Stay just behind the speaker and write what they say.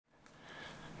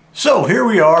So here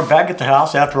we are back at the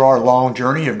house after our long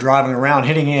journey of driving around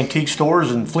hitting antique stores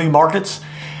and flea markets.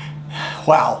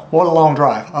 Wow, what a long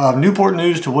drive. Newport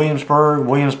News to Williamsburg,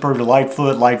 Williamsburg to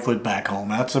Lightfoot, Lightfoot back home.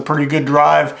 That's a pretty good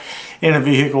drive in a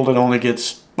vehicle that only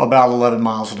gets about 11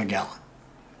 miles in a gallon.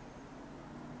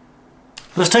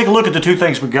 Let's take a look at the two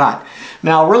things we got.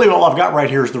 Now really all I've got right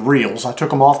here is the reels. I took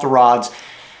them off the rods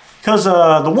because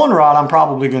the one rod I'm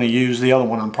probably going to use, the other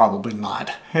one I'm probably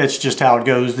not. It's just how it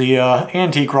goes. The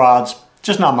antique rods,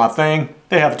 just not my thing.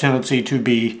 They have a tendency to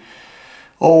be,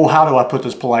 oh, how do I put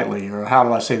this politely, or how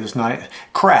do I say this nice?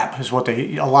 Crap is what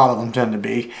a lot of them tend to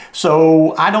be.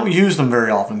 So I don't use them very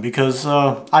often because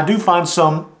I do find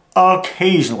some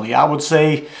occasionally. I would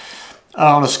say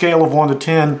on a scale of 1 to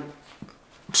 10,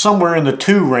 somewhere in the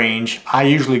 2 range, I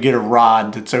usually get a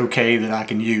rod that's okay that I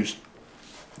can use.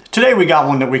 Today we got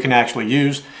one that we can actually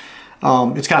use.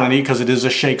 It's kind of neat because it is a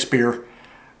Shakespeare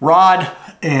rod,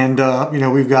 and you know,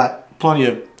 we've got plenty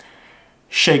of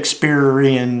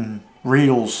Shakespearean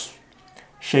reels.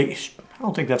 I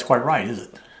don't think that's quite right, is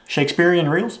it? Shakespearean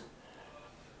reels?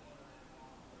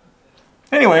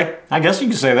 Anyway, I guess you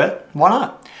can say that. Why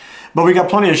not? But we got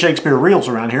plenty of Shakespeare reels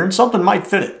around here, and something might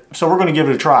fit it. So we're going to give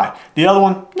it a try. The other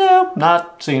one, no,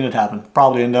 not seeing it happen.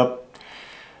 Probably end up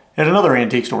at another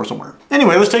antique store somewhere.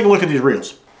 Anyway, let's take a look at these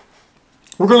reels.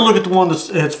 We're going to look at the one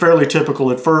that's fairly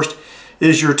typical at first.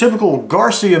 Is your typical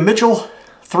Garcia Mitchell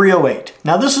 308.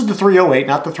 Now this is the 308,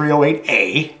 not the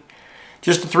 308A.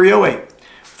 Just the 308.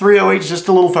 308 is just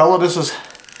a little fella. This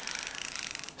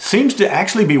seems to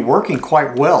actually be working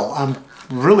quite well. I'm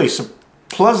really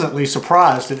pleasantly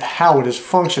surprised at how it is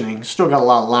functioning. Still got a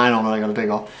lot of line on it I got to take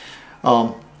off.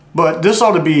 But this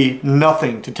ought to be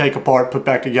nothing to take apart, put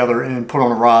back together, and put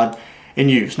on a rod and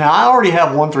use. Now I already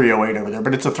have one 308 over there,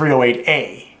 but it's a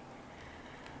 308A.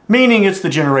 Meaning it's the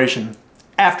generation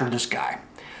after this guy.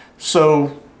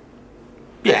 So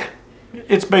yeah,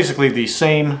 it's basically the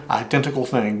same identical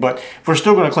thing. But we're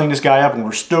still going to clean this guy up, and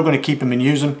we're still going to keep him and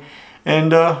use him.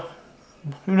 And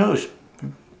who knows?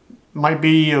 Might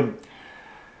be a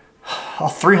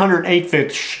 308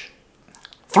 fish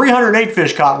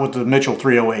caught with the Mitchell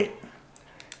 308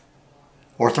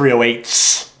 or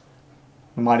 308s.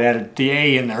 We might add the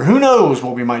A in there. Who knows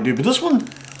what we might do? But this one,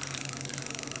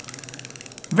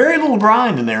 very little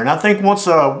grind in there. And I think once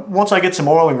I get some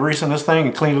oil and grease in this thing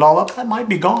and clean it all up, that might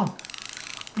be gone.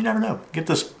 You never know. Get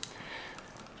this,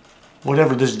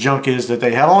 whatever this junk is that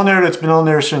they have on there that's been on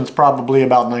there since probably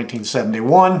about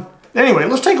 1971. Anyway,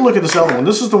 let's take a look at this other one.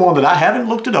 This is the one that I haven't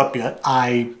looked it up yet.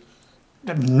 I've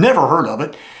never heard of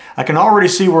it. I can already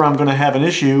see where I'm going to have an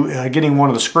issue getting one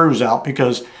of the screws out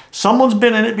because someone's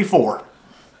been in it before.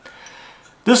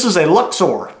 This is a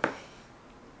Luxor.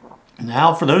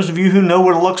 Now, for those of you who know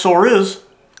what a Luxor is,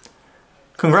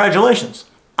 congratulations.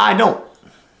 I don't.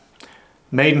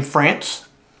 Made in France.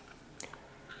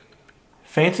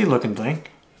 Fancy looking thing.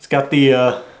 It's got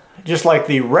the, just like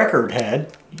the Record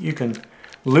had, you can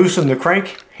loosen the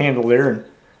crank handle there and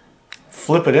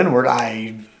flip it inward.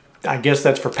 I guess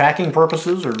that's for packing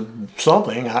purposes or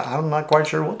something. I'm not quite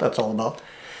sure what that's all about.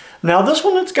 Now this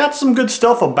one, it's got some good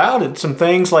stuff about it. Some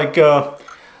things like a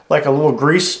little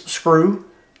grease screw.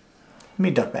 Let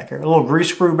me duck back here. A little grease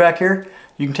screw back here.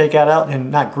 You can take that out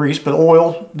and not grease, but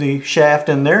oil the shaft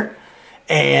in there.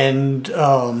 And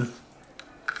the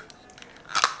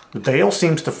bail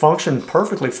seems to function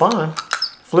perfectly fine.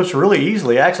 Flips really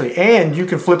easily actually. And you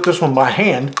can flip this one by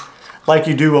hand like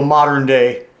you do a modern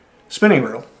day spinning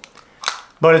reel.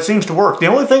 But it seems to work. The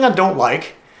only thing I don't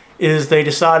like is they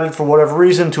decided for whatever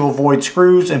reason to avoid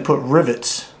screws and put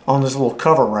rivets on this little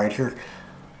cover right here.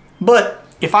 But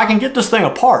if I can get this thing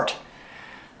apart,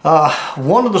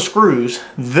 one of the screws,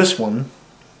 this one,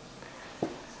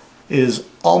 is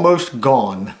almost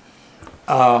gone.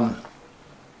 I'm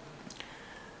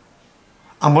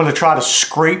going to try to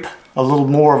scrape a little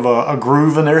more of a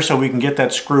groove in there so we can get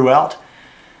that screw out.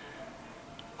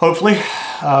 Hopefully.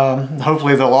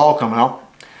 Hopefully they'll all come out.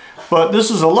 But this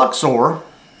is a Luxor,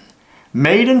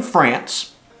 made in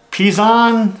France.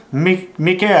 Pizan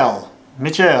Michel.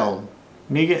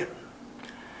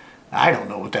 I don't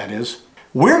know what that is.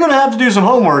 We're going to have to do some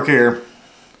homework here,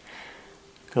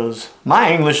 because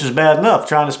my English is bad enough.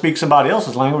 Trying to speak somebody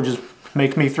else's language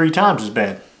makes me 3 times as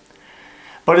bad.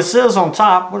 But it says on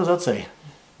top, what does that say?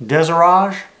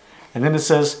 Desirage, and then it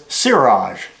says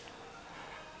cirage.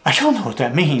 I don't know what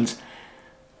that means.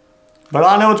 But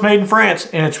I know it's made in France,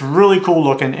 and it's really cool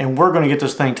looking, and we're going to get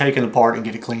this thing taken apart and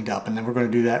get it cleaned up, and then we're going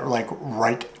to do that like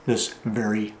right this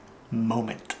very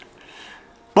moment.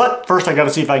 But first I got to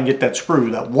see if I can get that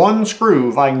screw, that one screw,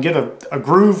 if I can get a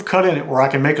groove cut in it where I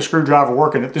can make a screwdriver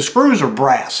work in it. The screws are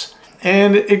brass,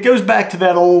 And it goes back to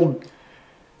that old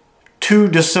two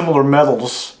dissimilar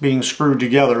metals being screwed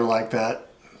together like that.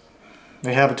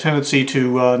 They have a tendency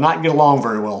to not get along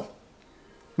very well.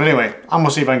 But anyway, I'm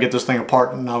gonna see if I can get this thing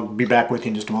apart, and I'll be back with you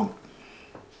in just a moment.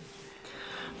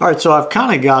 All right, so I've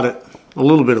kind of got it a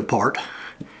little bit apart.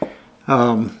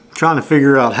 Trying to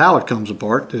figure out how it comes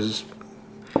apart is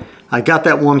I got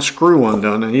that one screw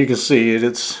undone, and you can see it.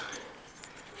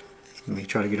 Let me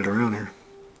try to get it around here.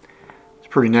 It's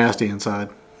pretty nasty inside.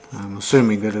 I'm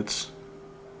assuming that it's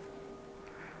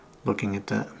looking at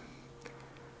that.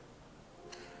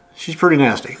 She's pretty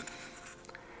nasty.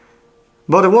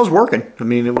 But it was working. I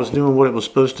mean, it was doing what it was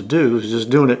supposed to do. It was just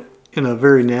doing it in a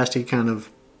very nasty kind of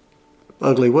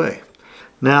ugly way.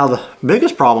 Now, the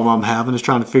biggest problem I'm having is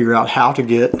trying to figure out how to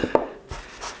get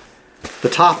the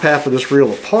top half of this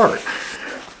reel apart.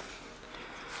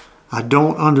 I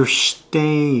don't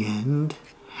understand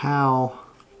how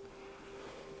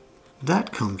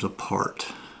that comes apart.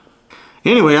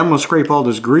 Anyway, I'm going to scrape all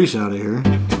this grease out of here.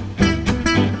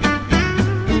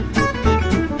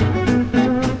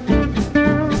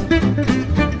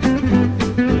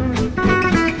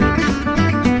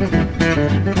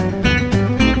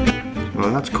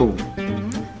 Well, that's cool.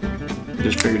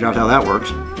 Just figured out how that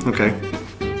works. Okay.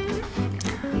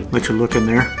 Let you look in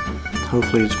there.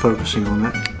 Hopefully it's focusing on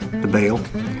that, the bail.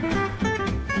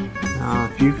 Now,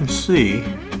 if you can see,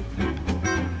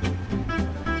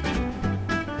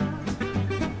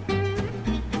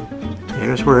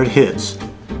 there's where it hits.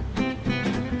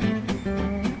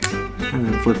 And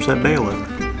then flips that bail over.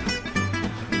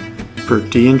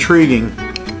 Pretty intriguing.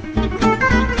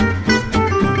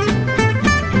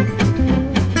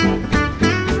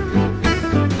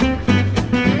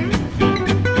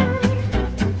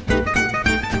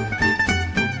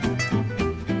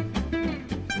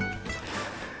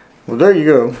 Well, there you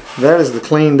go. That is the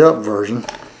cleaned up version.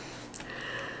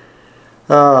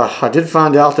 I did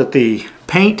find out that the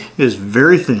paint is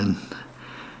very thin,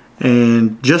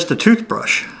 and just a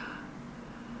toothbrush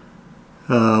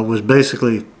was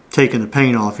basically taking the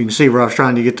paint off. You can see where I was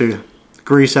trying to get the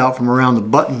grease out from around the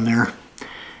button there,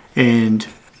 and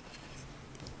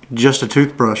just a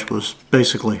toothbrush was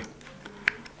basically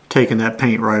taking that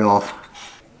paint right off.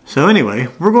 So anyway,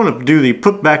 we're going to do the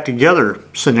put back together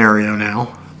scenario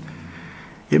now.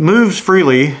 It moves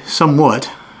freely,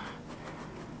 somewhat.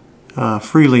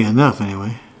 Freely enough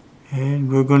anyway.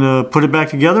 And we're going to put it back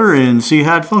together and see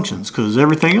how it functions, because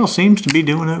everything else seems to be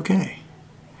doing okay.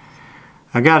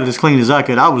 I got it as clean as I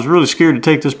could. I was really scared to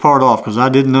take this part off because I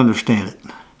didn't understand it.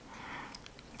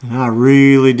 And I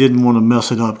really didn't want to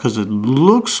mess it up, because it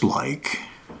looks like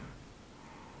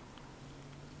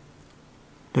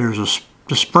the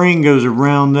spring goes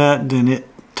around that, then it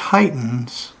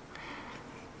tightens.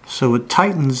 So it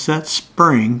tightens that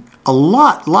spring a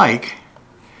lot like,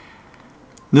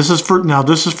 this is for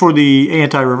the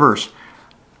anti-reverse.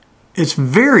 It's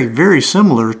very, very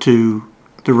similar to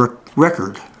the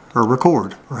record,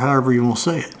 or however you want to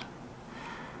say it.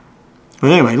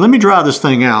 But anyway, let me dry this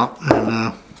thing out,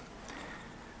 and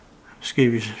just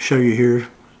show you here.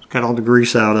 Got all the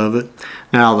grease out of it.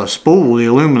 Now the spool, the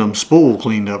aluminum spool,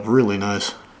 cleaned up really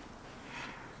nice.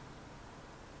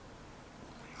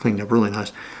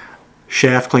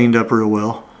 Shaft cleaned up real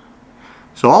well.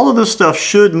 So all of this stuff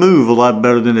should move a lot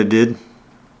better than it did.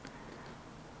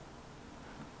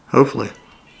 Hopefully.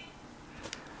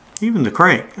 Even the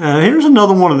crank. Here's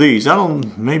another one of these.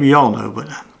 Maybe y'all know, but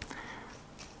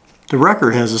the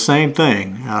record has the same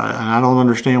thing. And I don't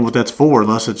understand what that's for,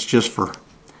 unless it's just for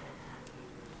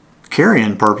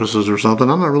carrying purposes or something.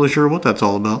 I'm not really sure what that's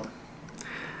all about.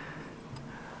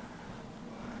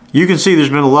 You can see there's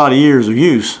been a lot of years of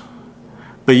use,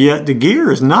 but yet the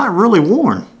gear is not really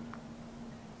worn.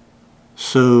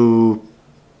 So,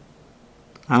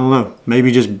 I don't know,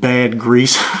 maybe just bad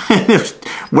grease.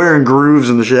 Wearing grooves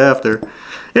in the shaft there.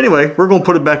 Anyway, we're going to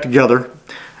put it back together.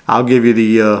 I'll give you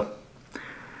the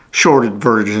shorted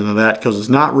version of that, because it's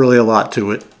not really a lot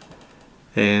to it.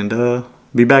 And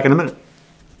be back in a minute.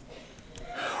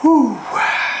 Whew.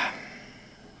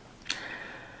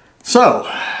 So,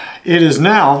 it is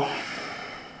now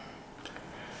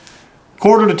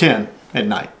 9:45 at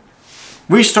night.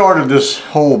 We started this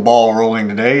whole ball rolling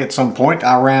today at some point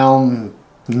around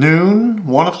noon,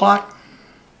 1 o'clock.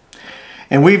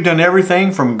 And we've done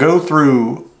everything from go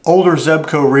through older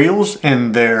Zebco reels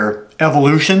and their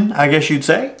evolution, I guess you'd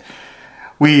say.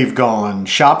 We've gone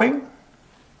shopping,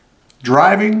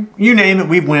 driving, you name it,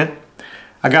 we went.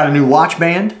 I got a new watch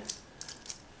band,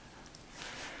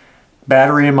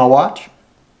 battery in my watch.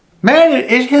 Man,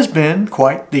 it has been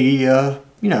quite the,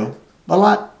 you know, a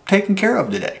lot taken care of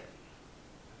today.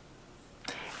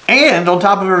 And on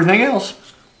top of everything else,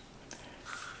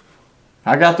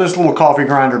 I got this little coffee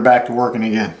grinder back to working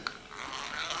again.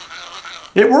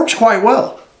 It works quite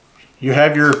well. You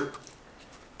have your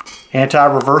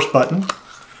anti-reverse button.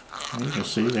 You can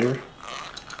see there.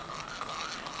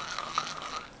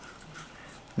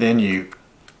 Then you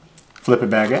flip it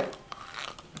back up.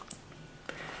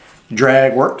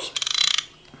 Drag works.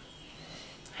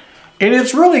 And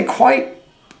it's really quite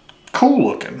cool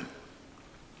looking.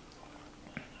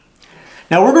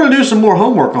 Now we're going to do some more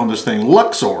homework on this thing.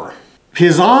 Luxor.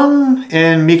 Pizan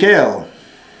and Michael.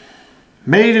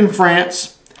 Made in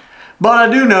France. But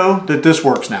I do know that this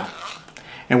works now.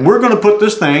 And we're going to put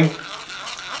this thing,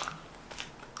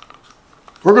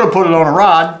 we're going to put it on a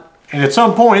rod, and at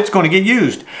some point it's going to get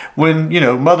used. When, you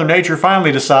know, Mother Nature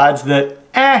finally decides that,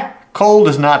 cold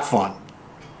is not fun.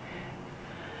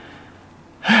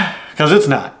 Because it's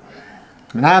not.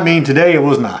 And I mean, today it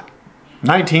was not.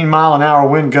 19-mile-an-hour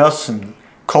wind gusts and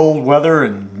cold weather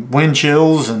and wind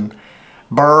chills and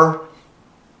burr.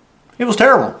 It was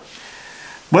terrible.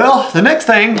 Well, the next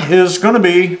thing is going to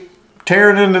be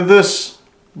tearing into this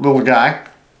little guy.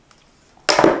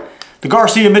 The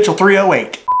Garcia Mitchell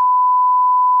 308.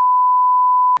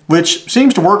 Which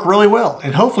seems to work really well.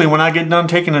 And hopefully when I get done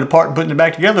taking it apart and putting it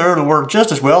back together, it'll work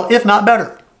just as well, if not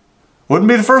better. Wouldn't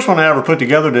be the first one I ever put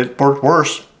together that worked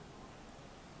worse.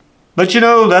 But you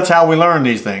know, that's how we learn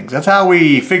these things. That's how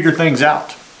we figure things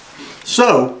out.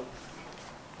 So,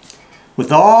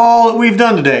 with all that we've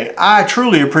done today, I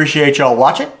truly appreciate y'all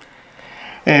watching.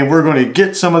 And we're going to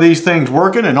get some of these things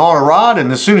working and on a rod.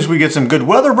 And as soon as we get some good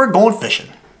weather, we're going fishing.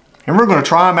 And we're going to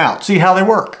try them out, see how they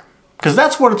work. Because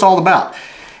that's what it's all about.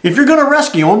 If you're going to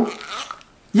rescue them,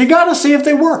 you got to see if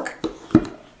they work.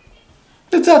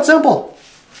 It's that simple.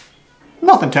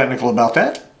 Nothing technical about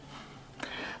that.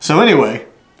 So anyway,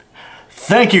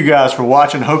 thank you guys for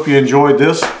watching. Hope you enjoyed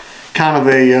this. Kind of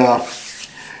a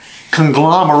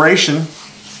conglomeration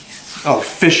of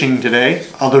fishing today,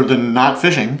 other than not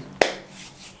fishing.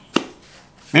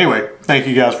 Anyway, thank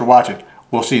you guys for watching.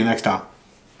 We'll see you next time.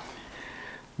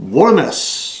 What a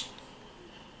mess.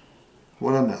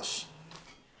 What a mess.